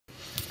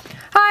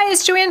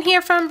guys, Joanne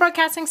here from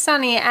Broadcasting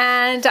Sunny,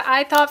 and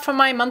I thought for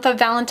my month of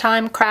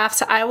Valentine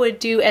crafts I would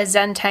do a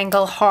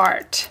Zentangle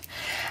heart.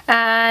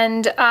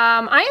 And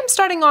I am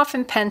starting off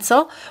in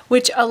pencil,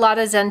 which a lot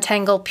of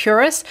Zentangle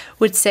purists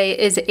would say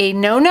is a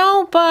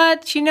no-no,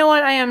 but you know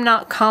what, I am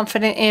not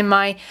confident in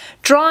my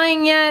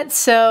drawing yet,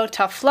 so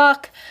tough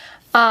luck.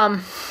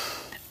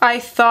 I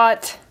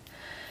thought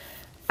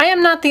I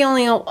am not the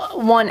only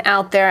one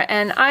out there,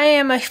 and I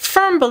am a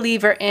firm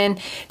believer in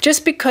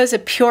just because a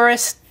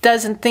purist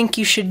doesn't think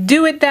you should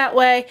do it that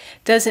way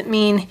doesn't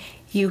mean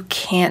you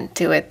can't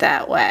do it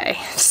that way.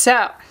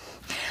 So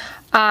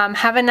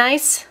have a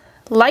nice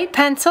light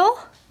pencil.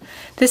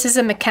 This is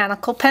a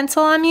mechanical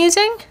pencil I'm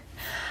using.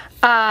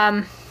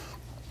 Oh,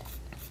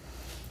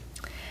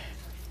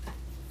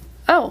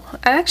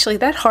 actually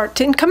that heart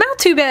didn't come out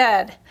too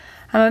bad.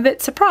 I'm a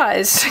bit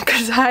surprised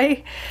because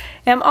I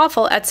am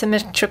awful at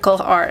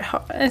symmetrical art.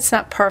 It's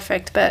not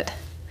perfect, but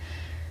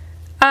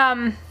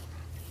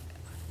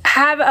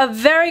have a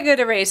very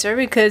good eraser,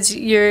 because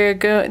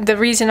the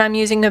reason I'm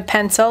using a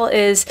pencil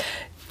is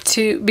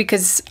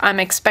because I'm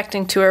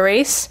expecting to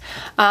erase.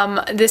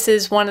 This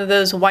is one of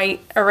those white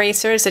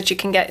erasers that you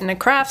can get in the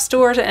craft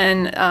stores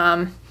and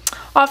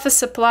office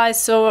supply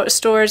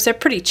stores. They're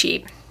pretty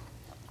cheap.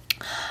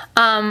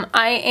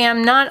 I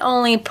am not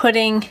only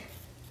putting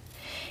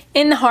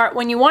in the heart,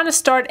 when you want to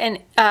start an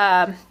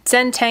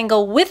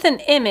Zentangle with an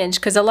image,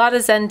 because a lot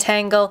of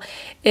Zentangle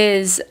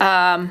is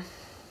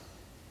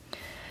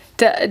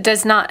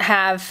does not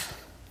have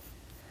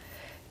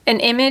an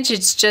image,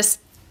 it's just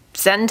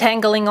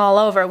Zentangling all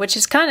over, which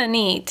is kind of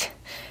neat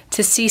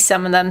to see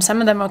some of them. Some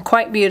of them are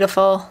quite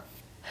beautiful,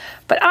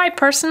 but I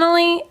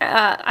personally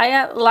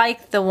I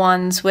like the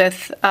ones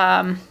with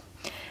an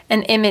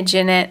image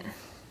in it.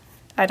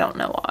 I don't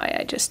know why,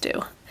 I just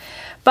do.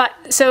 But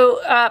so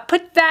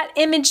put that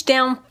image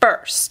down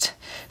first,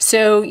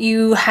 so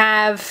you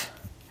have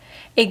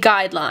a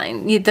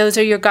guideline. Those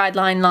are your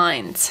guideline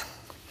lines.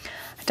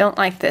 I don't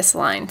like this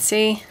line,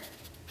 see?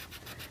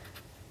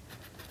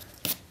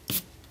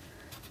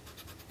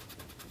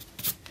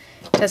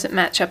 Doesn't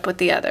match up with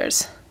the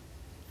others.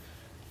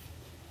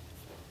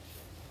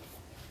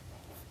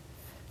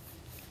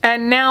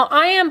 And now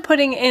I am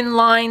putting in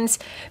lines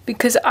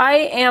because I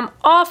am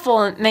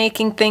awful at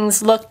making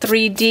things look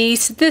 3D,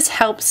 so this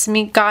helps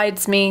me,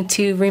 guides me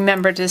to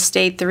remember to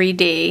stay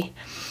 3D.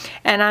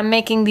 And I'm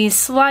making these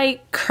slight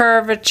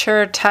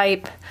curvature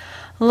type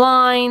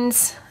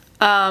lines.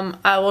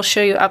 I will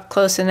show you up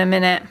close in a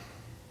minute,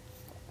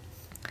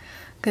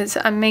 because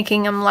I'm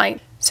making them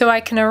light so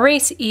I can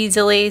erase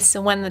easily,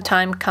 so when the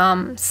time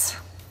comes.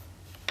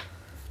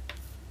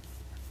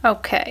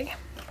 Okay.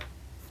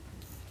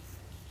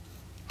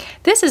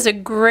 This is a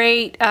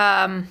great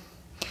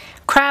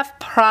craft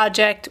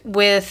project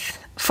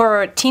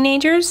for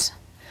teenagers.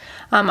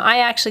 I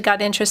actually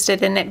got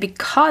interested in it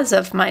because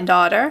of my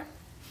daughter.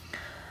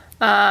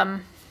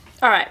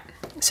 Alright,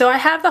 so I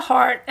have the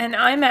heart, and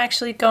I'm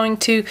actually going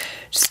to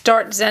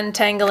start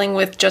Zentangling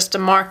with just a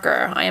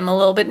marker. I am a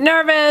little bit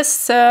nervous,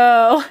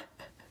 so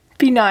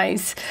be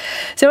nice.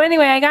 So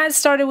anyway, I got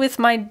started with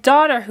my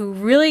daughter, who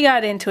really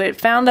got into it,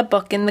 found a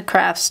book in the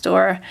craft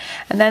store,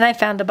 and then I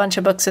found a bunch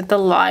of books at the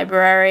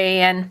library,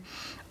 and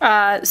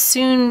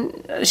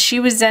soon she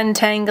was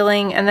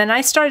Zentangling, and then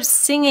I started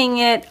singing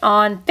it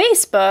on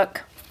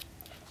Facebook,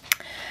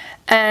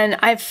 and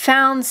I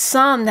found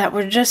some that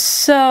were just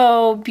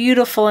so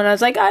beautiful, and I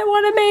was like, I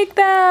want to make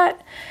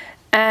that,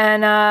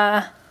 and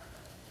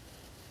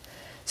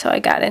so I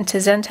got into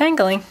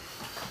Zentangling.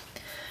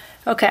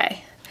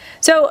 Okay.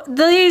 So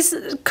these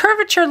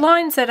curvature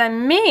lines that I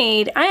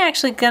made, I'm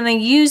actually going to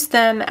use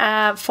them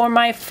for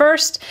my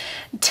first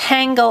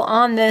tangle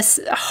on this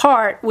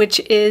heart, which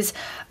is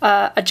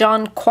a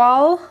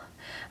Jonqual,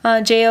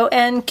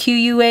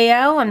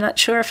 Jonqual. I'm not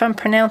sure if I'm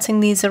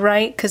pronouncing these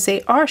right, because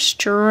they are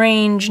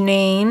strange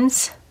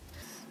names.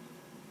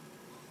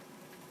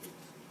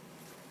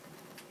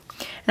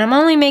 And I'm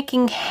only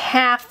making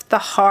half the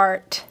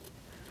heart.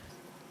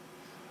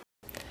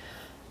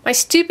 My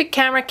stupid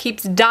camera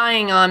keeps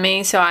dying on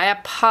me, so I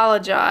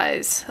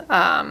apologize.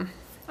 I'm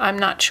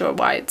not sure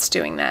why it's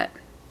doing that.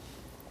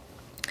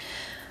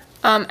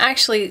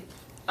 Actually,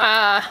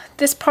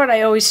 this part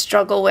I always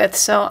struggle with,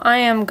 so I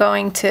am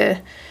going to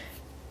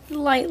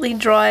lightly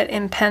draw it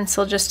in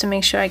pencil just to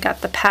make sure I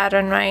got the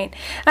pattern right.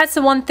 That's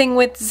the one thing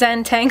with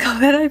Zentangle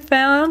that I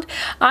found.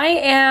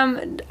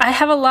 I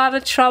have a lot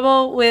of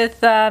trouble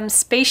with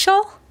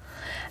spatial,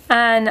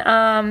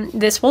 and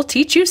this will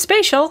teach you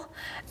spatial.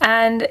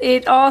 And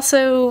it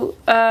also,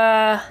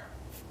 my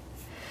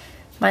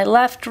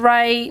left,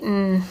 right,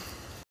 and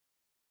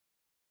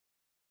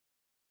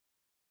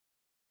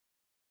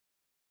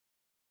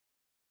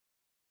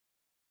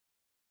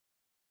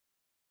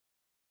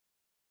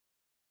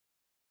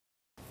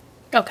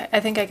okay,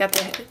 I think I got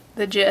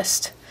the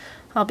gist.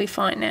 I'll be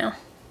fine now.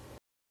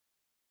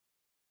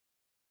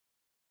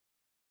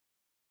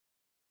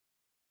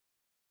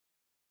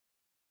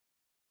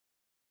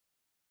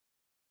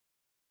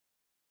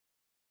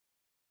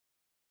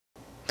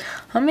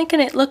 I'm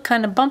making it look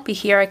kind of bumpy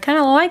here. I kind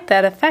of like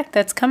that effect.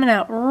 That's coming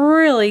out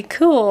really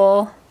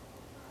cool.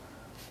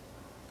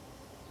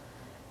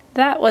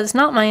 That was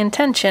not my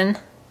intention,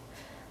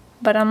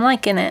 but I'm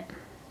liking it.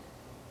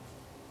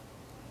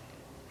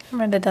 I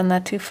might have done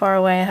that too far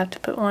away. I have to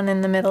put one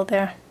in the middle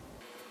there.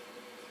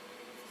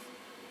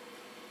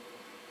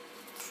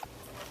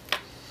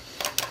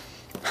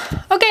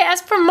 Okay,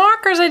 as for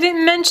markers, I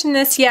didn't mention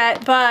this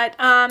yet, but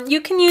you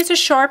can use a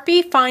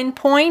Sharpie. Fine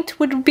point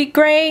would be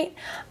great.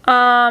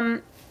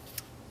 I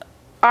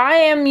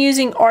am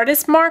using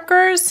artist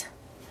markers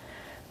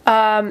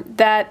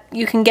that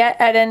you can get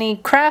at any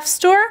craft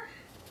store.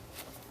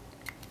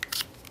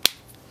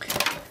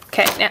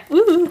 Okay, now,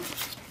 ooh,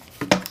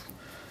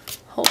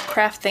 whole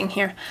craft thing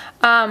here.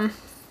 I'll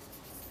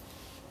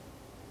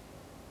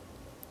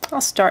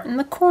start in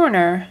the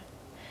corner.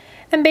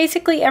 And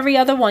basically every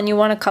other one you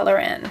want to color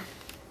in.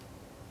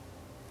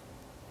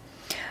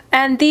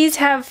 And these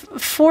have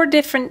 4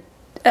 different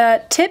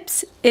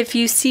tips. If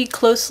you see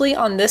closely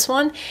on this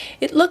one,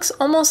 it looks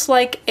almost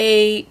like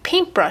a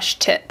paintbrush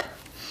tip.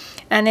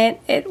 And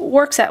it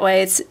works that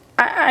way.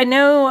 I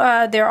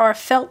know there are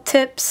felt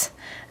tips,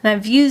 and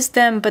I've used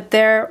them, but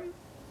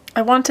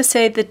I want to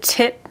say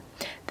the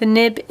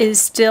nib is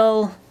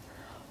still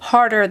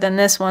harder than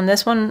this one.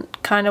 This one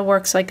kind of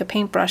works like a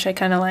paintbrush. I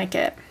kind of like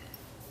it.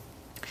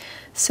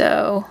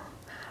 So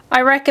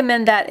I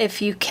recommend that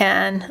if you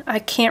can. I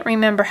can't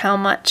remember how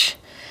much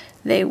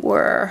they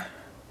were.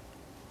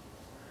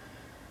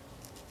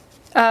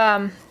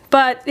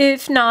 But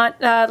if not,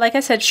 like I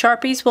said,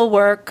 Sharpies will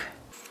work.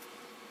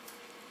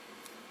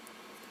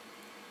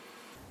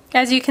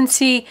 As you can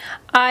see,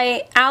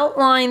 I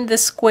outline the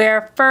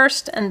square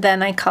first and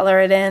then I color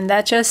it in.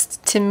 That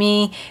just, to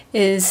me,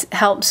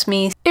 helps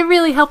me. It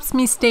really helps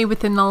me stay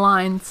within the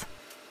lines.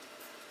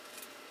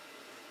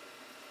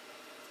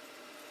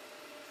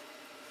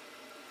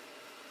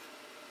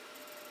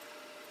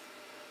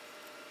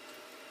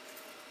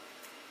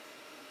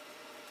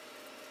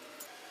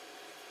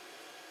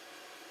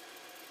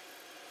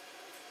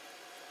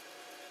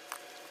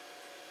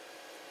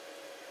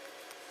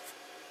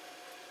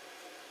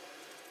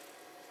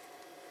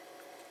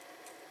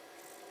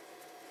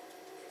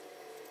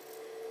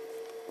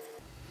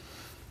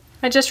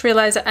 I just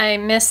realized I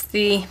missed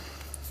the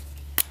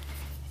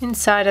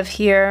inside of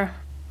here,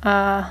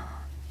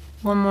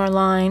 one more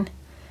line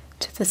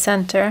to the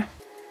center.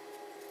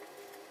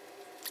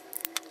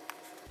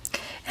 It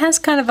has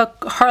kind of a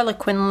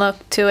harlequin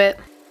look to it.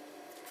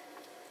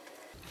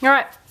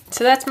 Alright,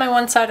 so that's my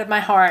one side of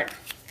my heart.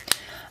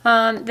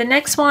 The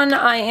next one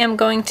I am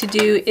going to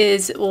do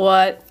is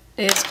what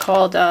is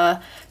called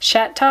a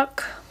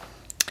shattuck.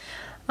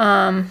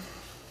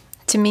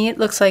 To me, it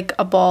looks like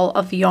a ball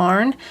of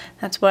yarn.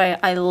 That's why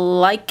I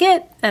like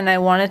it, and I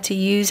wanted to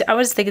use, I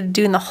was thinking of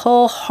doing the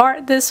whole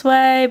heart this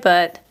way,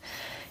 but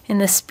in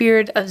the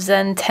spirit of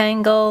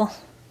Zentangle,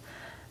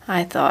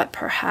 I thought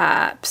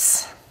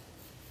perhaps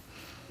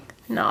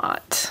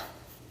not.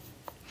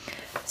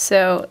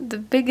 So the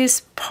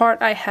biggest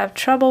part I have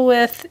trouble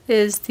with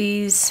is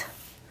these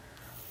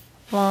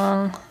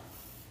long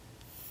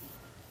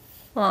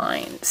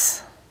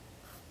lines.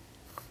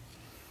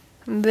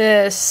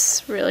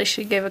 This really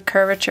should give a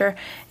curvature.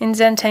 In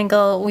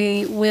Zentangle,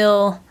 we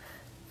will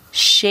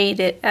shade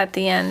it at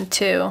the end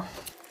too.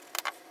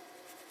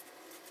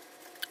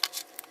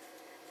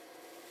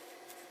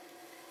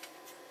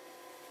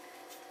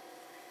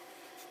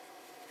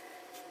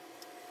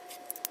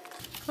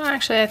 Well,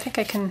 actually, I think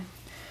I can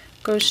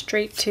go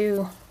straight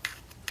to...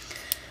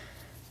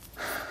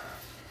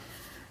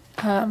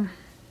 I'm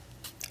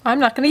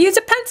not going to use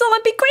a pencil,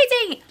 I'd be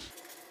crazy!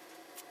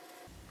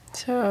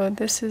 So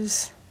this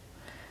is...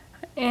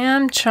 I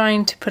am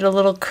trying to put a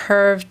little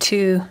curve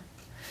to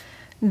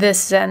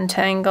this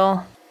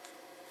Zentangle.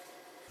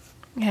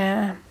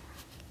 Yeah,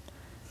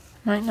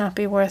 might not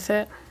be worth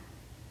it.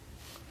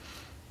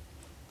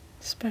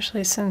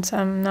 Especially since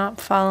I'm not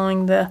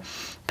following the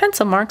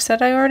pencil marks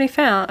that I already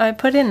I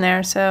put in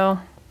there, so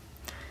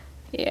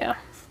yeah.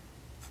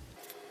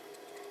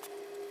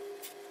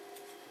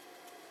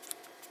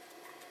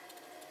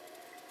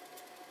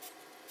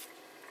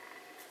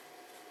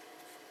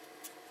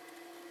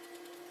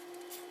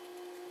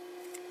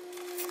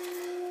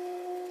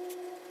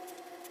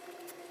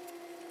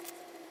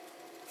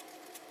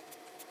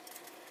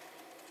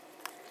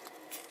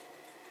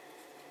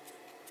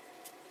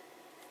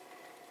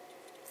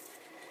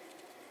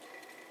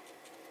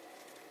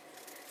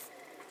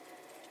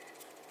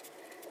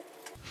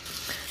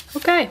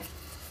 Okay,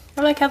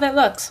 I like how that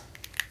looks.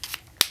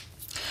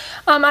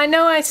 I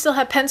know I still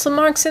have pencil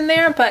marks in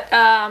there, but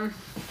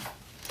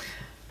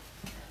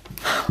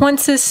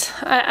once this,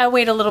 I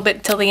wait a little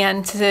bit till the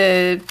end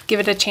to give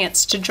it a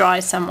chance to dry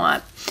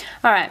somewhat.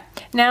 Alright,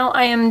 now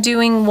I am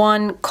doing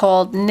one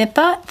called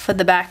Nippa for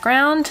the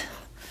background.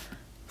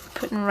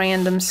 Putting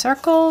random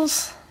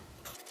circles.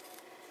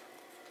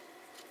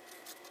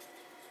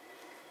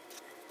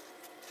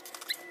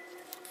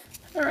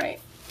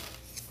 Alright,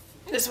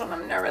 this one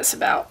I'm nervous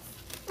about.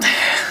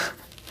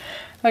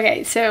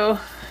 Okay, so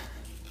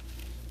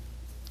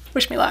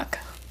Wish me luck.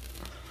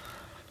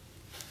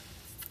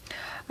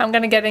 I'm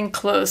gonna get in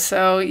close,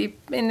 so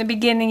in the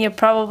beginning you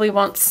probably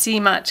won't see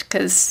much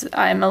because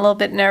I'm a little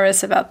bit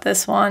nervous about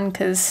this one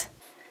because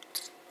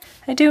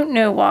I don't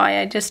know why,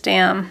 I just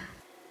am.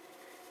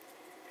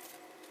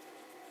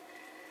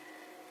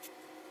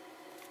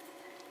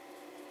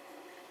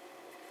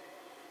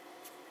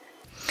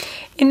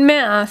 In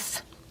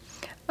math,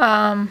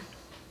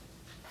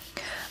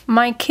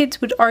 my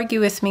kids would argue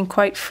with me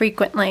quite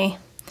frequently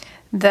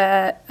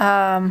that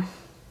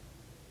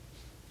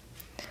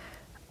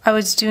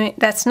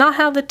that's not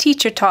how the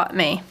teacher taught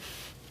me.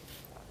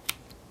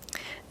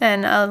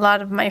 And a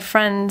lot of my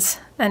friends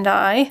and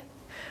I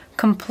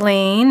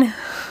complain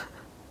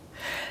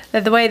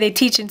that the way they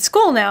teach in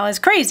school now is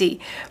crazy.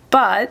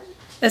 But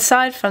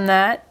aside from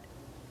that,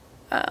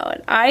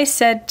 what I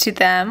said to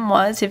them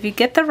was, if you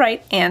get the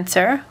right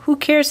answer, who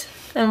cares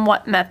in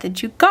what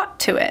method you got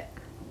to it?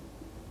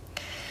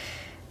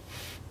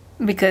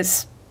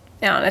 Because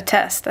on a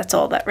test, that's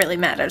all that really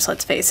matters,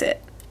 let's face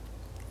it.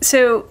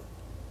 So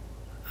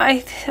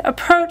I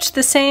approached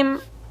the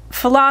same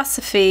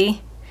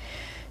philosophy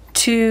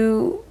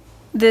to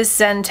this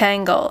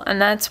Zentangle, and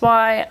that's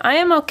why I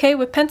am okay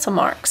with pencil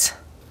marks.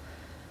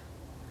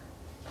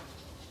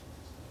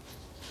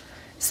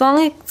 As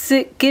long as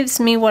it gives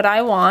me what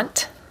I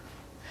want,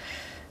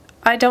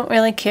 I don't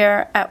really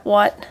care at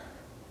what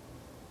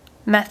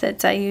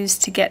methods I use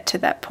to get to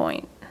that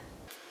point.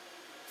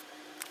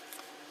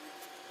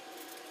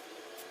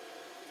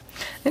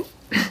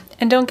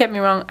 And don't get me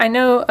wrong, I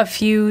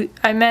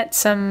met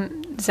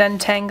some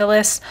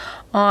Zentangleists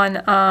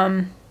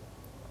on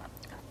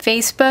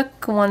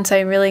Facebook once I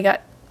really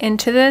got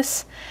into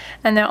this,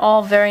 and they're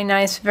all very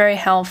nice, very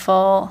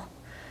helpful.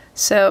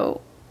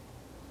 So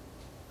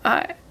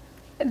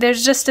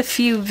there's just a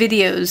few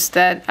videos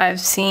that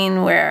I've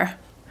seen where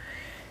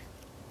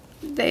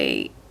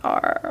they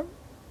are,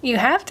 you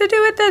have to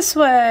do it this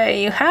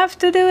way, you have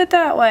to do it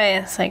that way.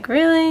 It's like,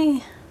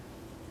 really?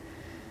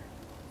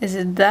 Is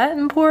it that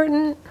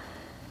important?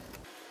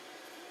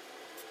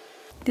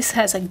 This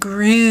has a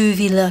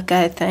groovy look,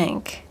 I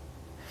think.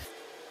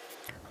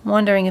 I'm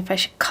wondering if I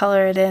should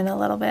color it in a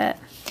little bit.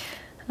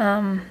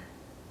 In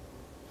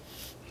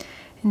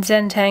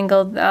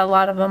Zentangle, a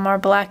lot of them are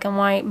black and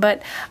white,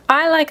 but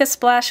I like a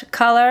splash of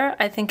color.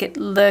 I think it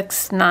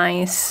looks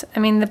nice. I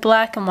mean, the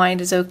black and white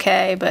is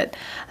okay, but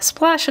a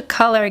splash of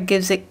color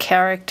gives it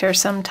character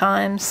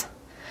sometimes.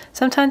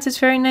 Sometimes it's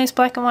very nice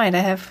black and white.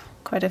 I have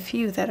quite a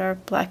few that are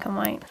black and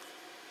white.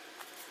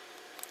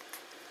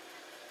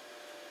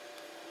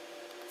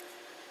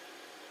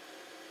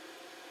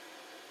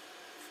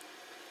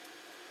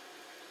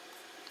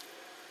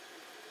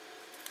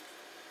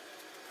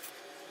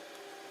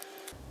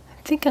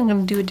 I think I'm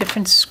going to do a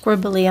different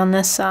scribbly on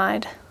this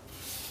side.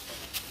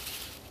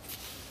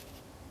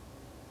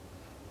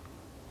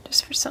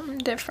 Just for something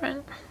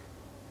different.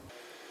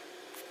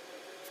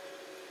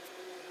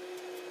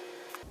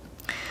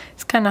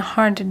 It's kind of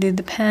hard to do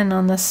the pen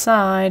on the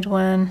side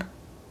when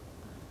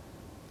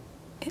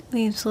it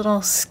leaves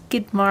little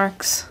skid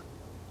marks.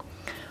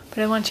 But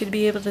I want you to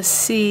be able to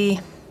see.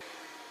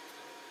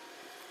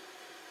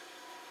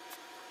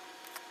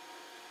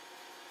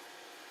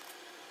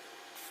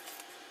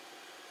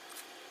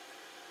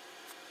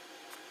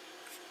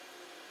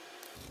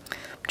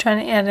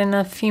 Trying to add in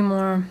a few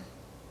more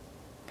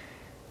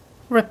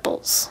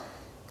ripples,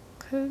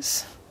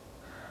 because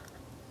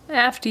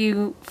after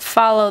you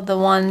follow the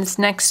ones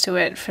next to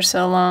it for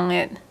so long,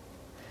 it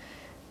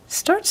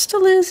starts to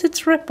lose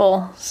its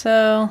ripple.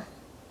 So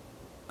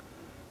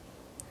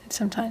I'd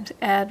sometimes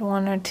add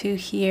one or two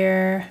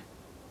here.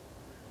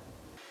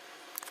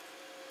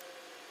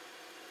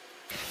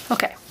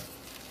 Okay,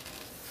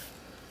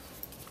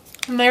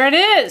 and there it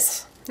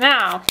is.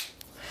 Now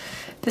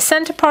the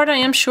center part I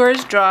am sure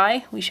is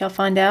dry. We shall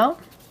find out.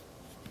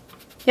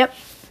 Yep,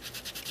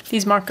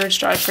 these markers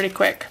dry pretty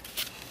quick.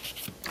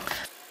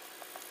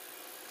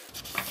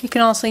 You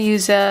can also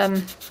use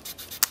those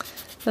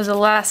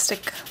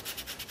elastic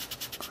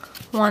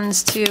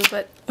ones too,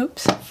 but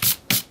oops,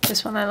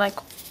 this one I like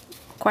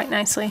quite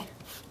nicely.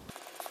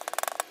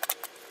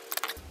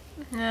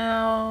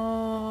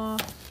 Now,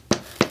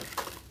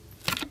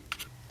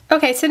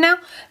 okay, so now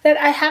that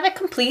I have it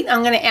complete,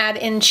 I'm going to add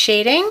in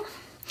shading.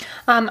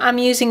 I'm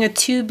using a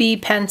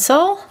 2B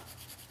pencil.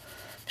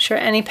 I'm sure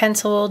any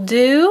pencil will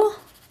do.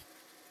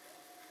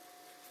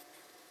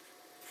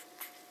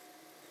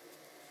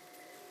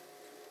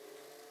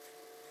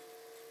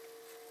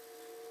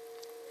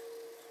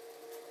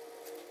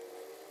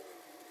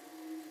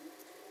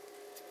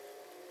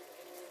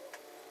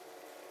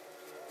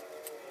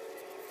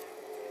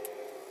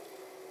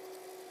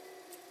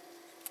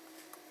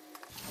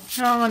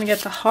 Now I want to get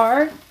the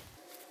heart.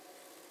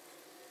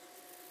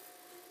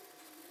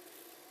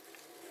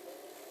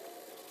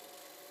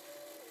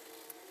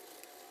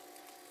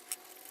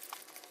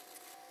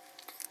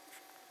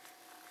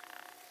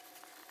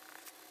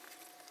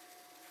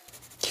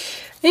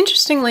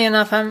 Interestingly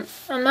enough, I'm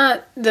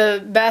not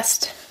the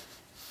best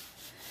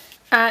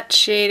at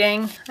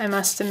shading, I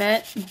must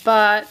admit,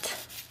 but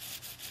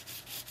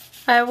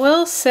I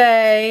will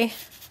say,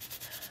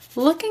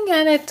 looking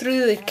at it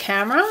through the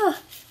camera,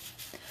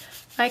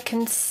 I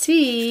can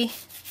see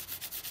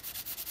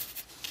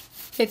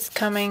it's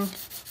coming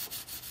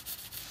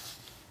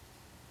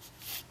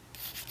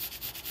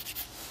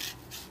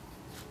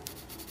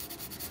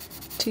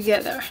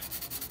together.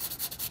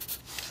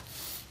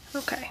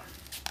 Okay.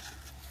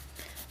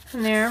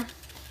 And there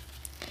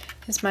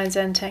is my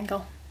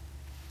Zentangle.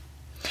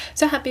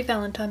 So happy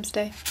Valentine's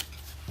Day.